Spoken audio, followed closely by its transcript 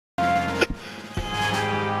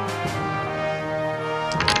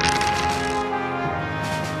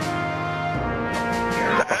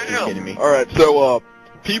Alright, so,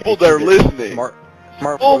 people that are listening. Smart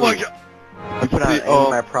Oh my god. You put on any of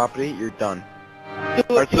my property, you're done.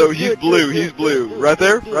 Alright, so he's blue. Right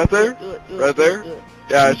there? Right there? Right there?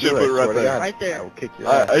 Yeah, I should put it right there. Right there. I will kick your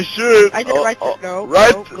ass. I should. I did it right there. No.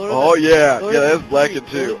 Right? No, Oh yeah. Yeah, that's blackened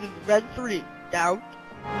too. Red 3. Down.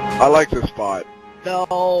 I like this spot.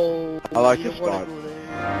 No. I like You this don't wanna spot. go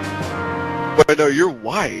there. Wait, no, you're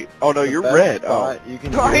white. Oh no, you're Best red. spot Oh. you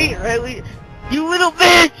can Right, really? You little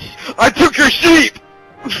bitch! I took your sheep!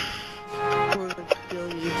 We're gonna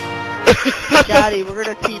kill you. Shotty, we're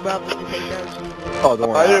gonna team up and take down Cheezit. Oh, don't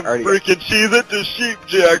worry. I I didn't already freaking Cheezit the sheep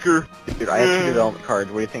jacker. Dude, I have 2 development cards.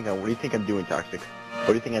 What do you think I'm doing, Toxic? What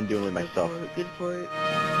do you think I'm doing with myself? Good for it.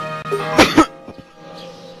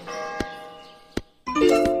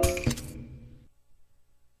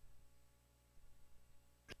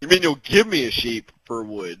 You mean you'll give me a sheep for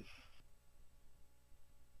wood?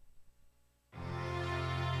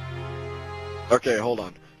 Okay, hold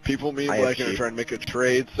on. People, me and I have Black are sheep. trying to make a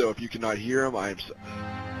trade, so if you cannot hear him, I am so...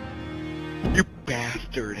 You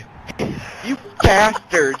bastard. You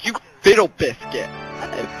bastard! You fiddle biscuit!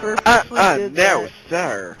 I purposely did no, that.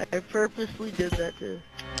 sir. I purposely did that too.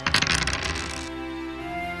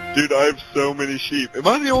 Dude, I have so many sheep. Am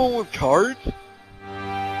I the only one with cards? Should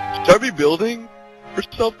I be building or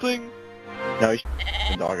something? No, you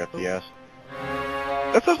should dog up the ass.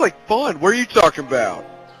 That sounds like fun. What are you talking about?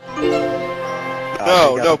 I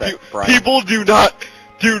No, got that Brian. people do not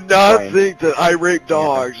Brian. think that I rape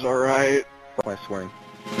dogs, alright? I'm swearing.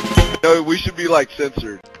 No, we should be like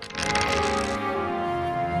censored.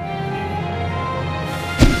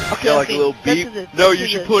 Okay, Yeah, like a little beep. No, you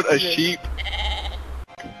should put a sheep.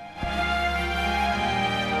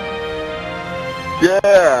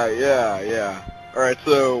 Yeah. Alright,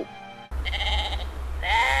 so...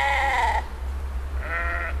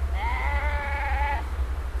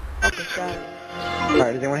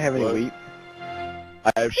 Alright, does anyone have any What? wheat?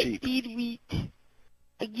 I have sheep. Feed wheat.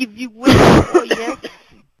 I give you wheat. Oh, yes.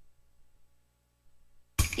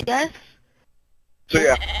 Yes? So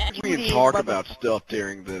yeah, we can talk about stuff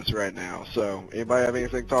during this right now. So, anybody have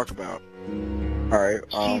anything to talk about? Alright,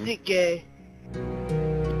 Cheezit gay.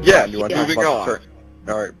 Yeah, do you want to talk moving about on.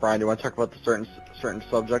 Alright, Brian, do you want to talk about the certain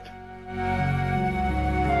subject?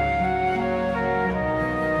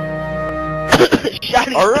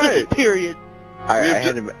 Shotty. Alright. Period. I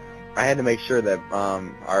had to make sure that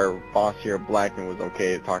our boss here, Blackman, was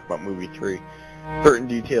okay to talk about movie 3. Certain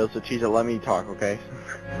details, so Cheezit, let me talk, okay?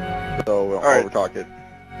 So we'll Alright. overtalk it.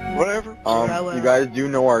 Whatever. You guys do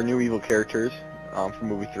know our new evil characters from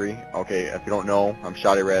movie 3. Okay, if you don't know, I'm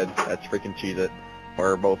Shotty Red. That's freaking Cheezit.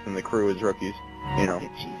 We're both in the crew as rookies. You know,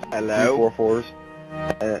 Hello. 344s.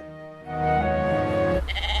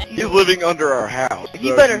 He's living under our house. You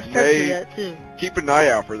so better you censor may that too. keep an eye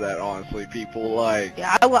out for that, honestly, people. Like,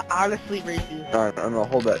 Yeah, I will honestly rape you. Alright, no,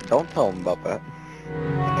 hold that. Don't tell them about that.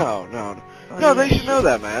 no, they should know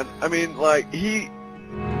that, man. I mean, like,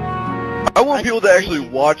 I want people to actually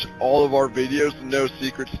watch all of our videos and know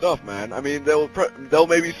secret stuff, man. I mean, they'll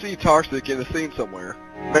maybe see Toxic in a scene somewhere.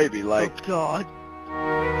 Maybe, like, Oh God.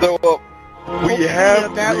 so, we Hopefully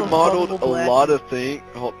have that was remodeled a Black. lot of things.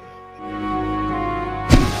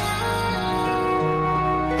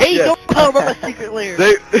 Hey, Yes. don't tell them about my secret lair.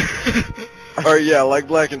 Alright, yeah, like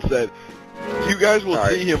Blacken said, you guys will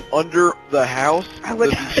Alright. see him under the house, I would-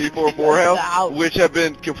 the C44 house, Ouch. which have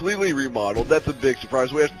been completely remodeled. That's a big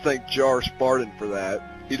surprise. We have to thank Jar Spartan for that.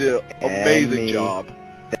 He did an And amazing me. job.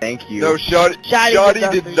 Thank you. No,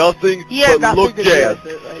 Shotty did nothing He had but nothing look to do gas.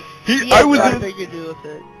 with it. Like, He, he I had was in, nothing to do with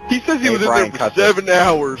it. he says he Hey, was Brian, in there cut for 7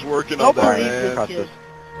 hours working on that, Nobody man. cut kid. this.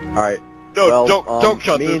 Alright. No, Well, don't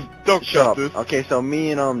cut me this. and- Don't Shut cut up. this. Okay, so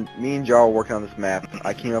me and Jar were working on this map.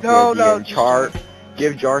 I came up No, with the idea no, and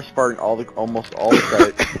give Jar Spartan almost all the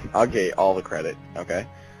credit. I'll get all the credit, okay?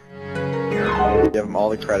 Give him all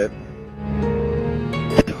the credit.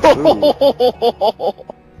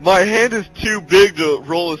 My hand is too big to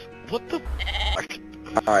roll this. What the fuck?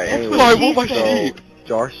 Alright, That's anyway. why I want my So, sheep.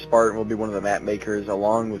 Jar Spartan will be one of the map makers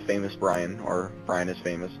along with famous Brian, or Brian is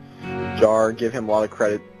famous. Jar, give him a lot of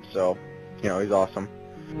credit, so, you know, he's awesome.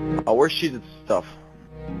 Where's Cheezit's stuff?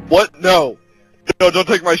 What? No. No, don't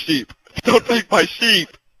take my sheep. Don't take my sheep.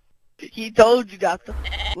 He told you not to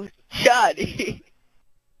with Shotty.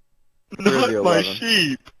 Not the my 11.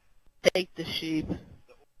 sheep. Take the sheep.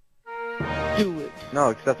 Do it.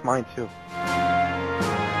 No, 'cause that's mine too.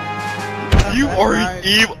 You are Alright.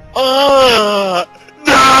 evil.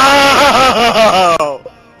 No!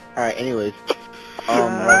 Alright, anyways. What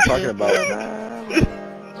I'm talking about.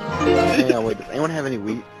 Hang on, wait, does anyone have any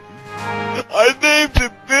wheat? I named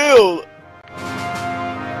it Bill.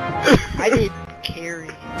 I named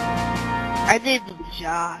Carrie. I named him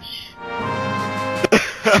Josh.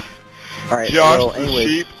 Alright, Josh well, the anyways,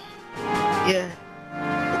 sheep. Yeah.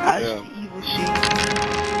 Josh Yeah. the evil sheep.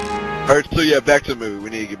 Alright, so yeah, back to the movie.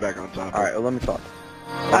 We need to get back on topic. alright, well, let me talk.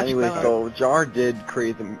 Watch Anyway, my so Jar did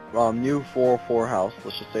create the new 404 house.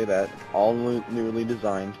 Let's just say that, all newly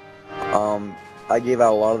designed. I gave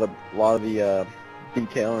out a lot of the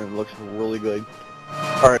detail, and it looks really good.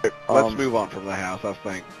 Alright, let's move on from the house. I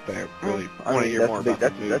think they really I want to mean, hear more about the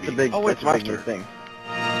movie. that's a big, oh, that's it's a my big new turn. thing.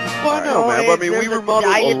 Well, I know, man, but I mean, we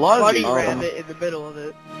remodeled a lot of these. Bunny rabbit in the middle of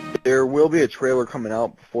it. There will be a trailer coming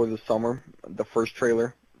out before the summer, the first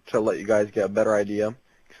trailer, to let you guys get a better idea.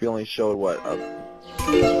 Because we only showed, what,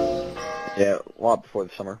 yeah, a lot before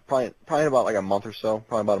the summer. Probably in about like a month or so,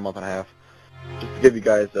 probably about a month and a half. Just to give you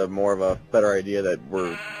guys more of a better idea that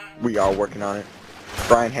we are working on it.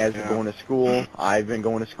 Brian has been going to school. I've been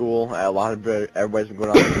going to school. Everybody's been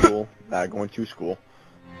going to school. Going to school.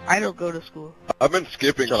 I don't go to school. I've been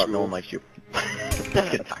skipping Shut school. up, no one likes you. It's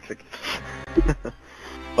getting toxic.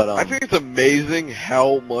 But I think it's amazing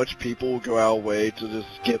how much people go out of way to just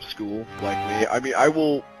skip school like me. I mean, I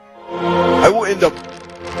will end up.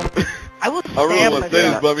 I will I don't know what this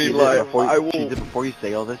is, but I mean, like, I will. Before you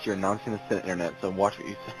say all this, you're announcing this to the internet, so watch what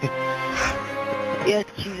you say. Yeah,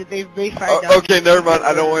 Cheezit, they may find out. Okay, never mind.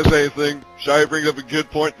 I don't want to say anything. Shai brings up a good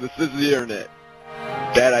point. This is the internet.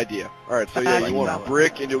 Bad idea. Alright, so yeah, you want a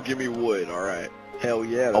brick and you'll give me wood. Alright. Hell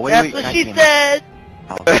yeah. That's what she said!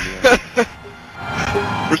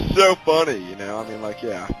 We're so funny, you know? I mean, like,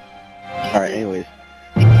 yeah. Alright, anyways.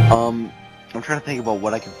 I'm trying to think about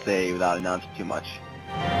what I can say without announcing too much.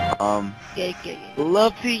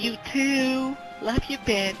 Love to you too. Love you,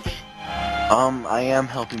 bitch. I am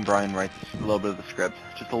helping Brian write a little bit of the script.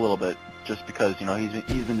 Just a little bit. Just because, you know, he's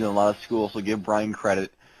been doing a lot of school, so give Brian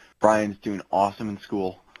credit. Brian's doing awesome in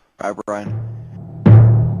school. Right, Brian?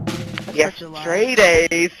 Yes, straight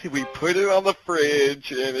A's. We put it on the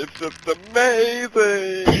fridge, and it's just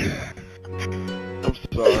amazing. I'm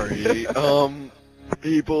sorry.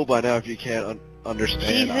 People, by now, if you can't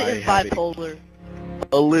understand, Cheezit is bipolar.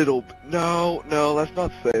 A little. No, let's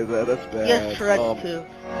not say that. That's bad. Yes, correct too.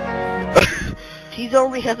 He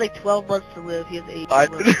only has like 12 months to live. He has 8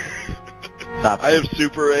 months. Stop. I have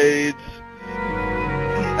super AIDS.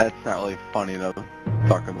 That's not really funny though.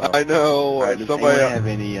 Talk about. I know. Right, does somebody anyone have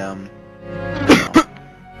any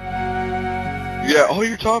Yeah, all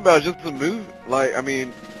you're talking about is just the movie. Like, I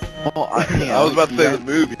mean, well, I was about to say the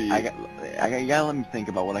movie. You gotta let me think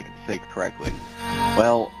about what I can say correctly.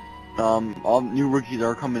 Well, all new rookies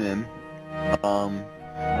are coming in.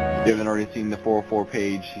 If you haven't already seen the 404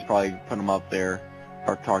 page, he's probably put them up there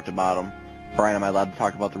or talked about them. Brian, am I allowed to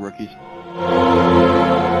talk about the rookies?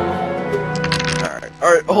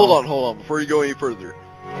 Alright, hold on, before you go any further.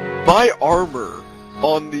 My armor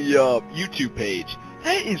on the YouTube page,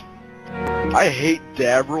 that is, I hate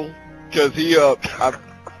Davril, because he,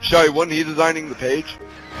 Shai, wasn't he designing the page?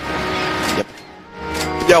 Yep.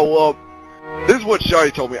 Yeah, well, this is what Shai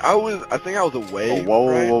told me. I think I was away.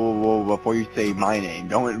 Whoa, before you say my name,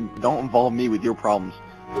 don't involve me with your problems.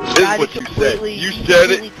 This is what you said. You said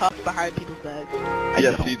it. He talks behind people's backs.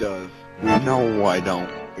 Yes, he does. No, I don't.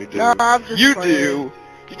 You do. No, I'm just You playing. do.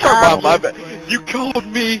 You talk about my back. You called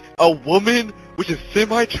me a woman, which is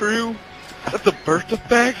semi-true. That's a birth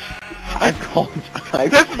defect. That's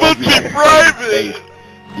That's supposed to be private.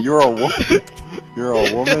 You're a woman. You're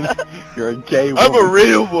a woman. You're a gay woman. I'm a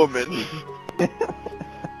real woman.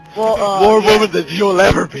 Well, More woman than you'll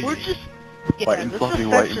ever be. We're just White and fluffy,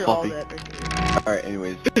 white and fluffy. Alright,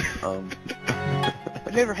 anyways,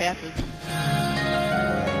 It never happened.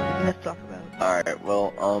 Let's talk about it. alright,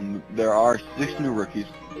 well, there are 6 new rookies.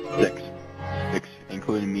 6,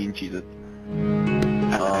 including me and Cheezit.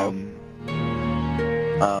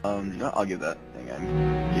 I'll give that. Hang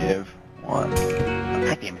on. Give 1.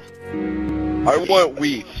 God damn it. I want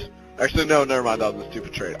wheat. Actually, no, never mind. That was a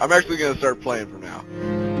stupid trade. I'm actually gonna start playing from now.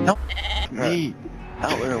 Nope. Me.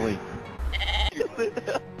 Not literally.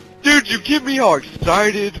 Dude, you get me all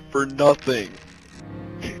excited for nothing.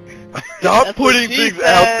 Stop That's putting what she things said.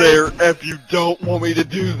 out there if you don't want me to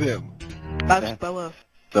do them. That's Bella.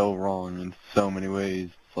 So wrong in so many ways.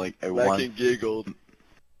 It's like I want Back and giggled.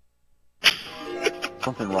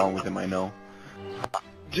 something wrong with him, I know.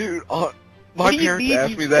 Dude, my What do you parents mean ask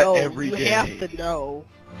you me that know? every you day. You have to know.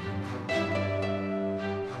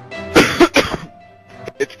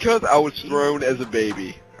 It's because I was thrown as a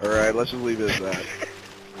baby. Alright, let's just leave it at that.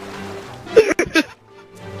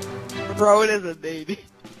 Thrown as a baby.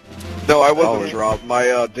 No, I wasn't Oh. dropped.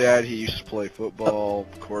 My dad, he used to play football,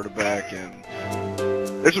 quarterback, and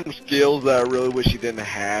there's some skills that I really wish he didn't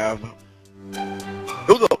have.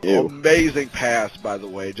 Ew. amazing pass, by the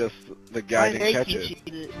way. Just the guy I didn't hate catch you, it.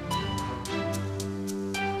 Cheezit.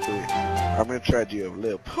 I'm gonna try to do a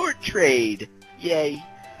little port trade. Yay.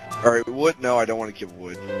 Alright, wood? No, I don't want to give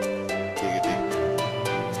wood. Giggity.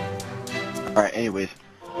 Alright, anyways,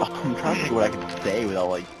 I'm trying to think what I can say without,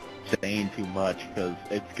 like, saying too much, because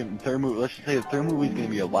it's gonna, let's just say the third movie is going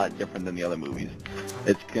to be a lot different than the other movies.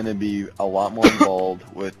 It's going to be a lot more involved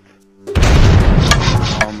with,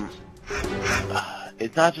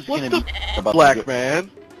 it's not just going to be about Black man.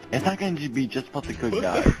 It's not going to be just about the good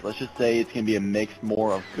guys. Let's just say it's going to be a mix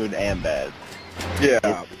more of good and bad.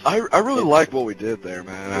 Yeah, I really like what we did there,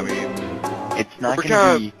 man. I mean, it's not going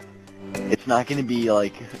to be, it's not going to be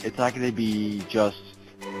like, it's not going to be just,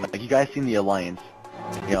 like, you guys seen the Alliance.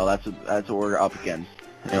 You know, that's what we're up against.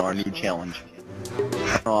 You know, our new challenge.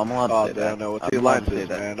 No, I'm allowed to say that. I don't know what the Alliance is,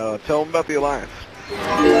 man. Tell them about the Alliance.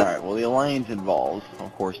 Alright, well, the Alliance involves,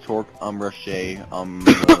 of course, Torque, Umbra, Shay,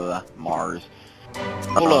 Mars.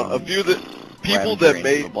 Hold on, a few of the people that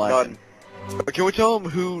made... Can we tell them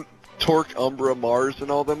who Torque, Umbra, Mars, and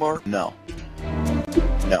all them are? No.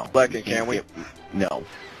 No. Blackened, can we? No.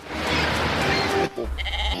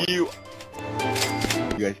 You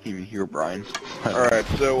guys can't even hear Brian. Alright,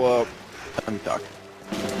 so, let me talk.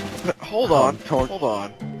 Hold on.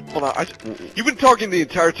 You've been talking the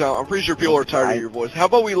entire time. I'm pretty sure people are tired of your voice. How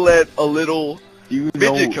about we let a little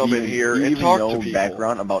midget come in here and talk to people?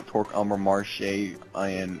 Background about Torque, Umbra, Mars, Shay,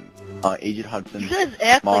 and Agent Hudson, You guys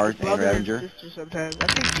act Mars, like brother and and Ravager. sister sometimes. I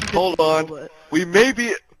think you Hold just on. know it. We may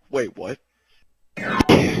be... Wait, what?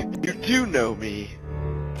 You do know me.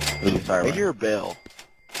 Ooh, sorry. I hear a bell.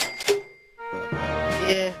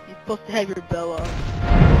 Yeah, you're supposed to have your bell on.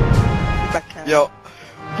 Yo,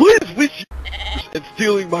 what is with you and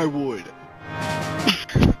stealing my wood?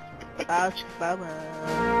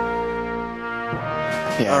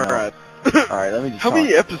 Yeah, Alright. Alright, let me just How talk.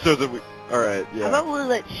 many episodes have we... Alright, How yeah. about we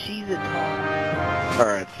let Cheezit talk?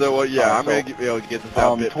 Alright, so, yeah, I'm gonna be able to get this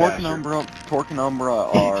out a bit Torque faster. and Umbra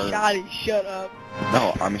are... Shotty, shut up.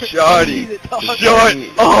 No, I mean... Shotty, Cheezit talk. shut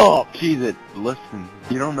up! Cheezit, listen.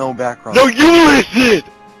 You don't know background. No, you listen!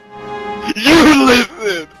 You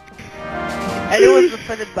listen! Anyone's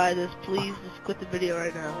offended by this, please just quit the video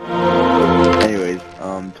right now. Anyways,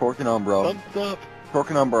 Torque and Umbra... Thumbs up. Torque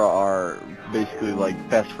and Umbra are basically like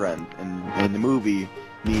best friends, and in the movie,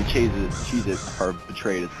 me and Cheezit are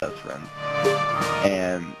betrayed as best friends.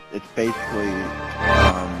 And it's basically,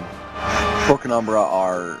 Torque and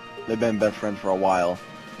Umbra they've been best friends for a while,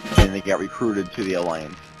 and they got recruited to the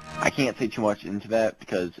Alliance. I can't say too much into that,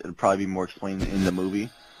 because it'll probably be more explained in the movie.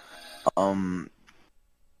 I'm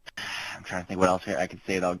trying to think what else I could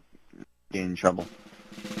say without getting in trouble.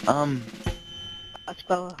 You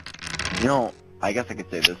know, I guess I could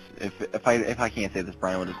say this. If I can't say this,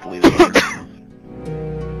 Brian will just delete it.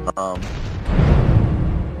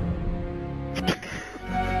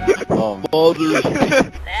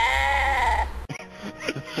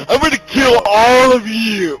 I'm gonna kill all of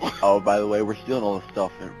you! Oh, by the way, we're stealing all the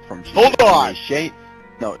stuff from Cheezit. Hold on! Shay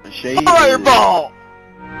Fireball!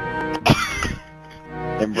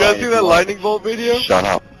 And You guys see that lightning bolt video? Shut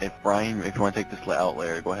up. If you want to take this out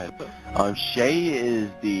later, go ahead. Shay is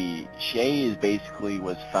basically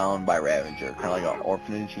was found by Ravager, kind of like an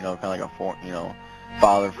orphanage, you know, kind of like a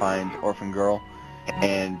father finds orphan girl,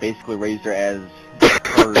 and basically raised her as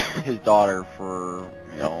his daughter for,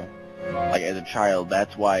 you know, like as a child.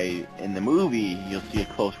 That's why in the movie you'll see a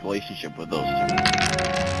close relationship with those two.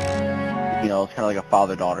 You know, it's kind of like a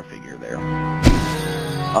father-daughter figure there.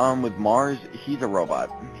 With Mars, he's a robot.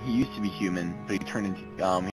 He used to be human, but he turned into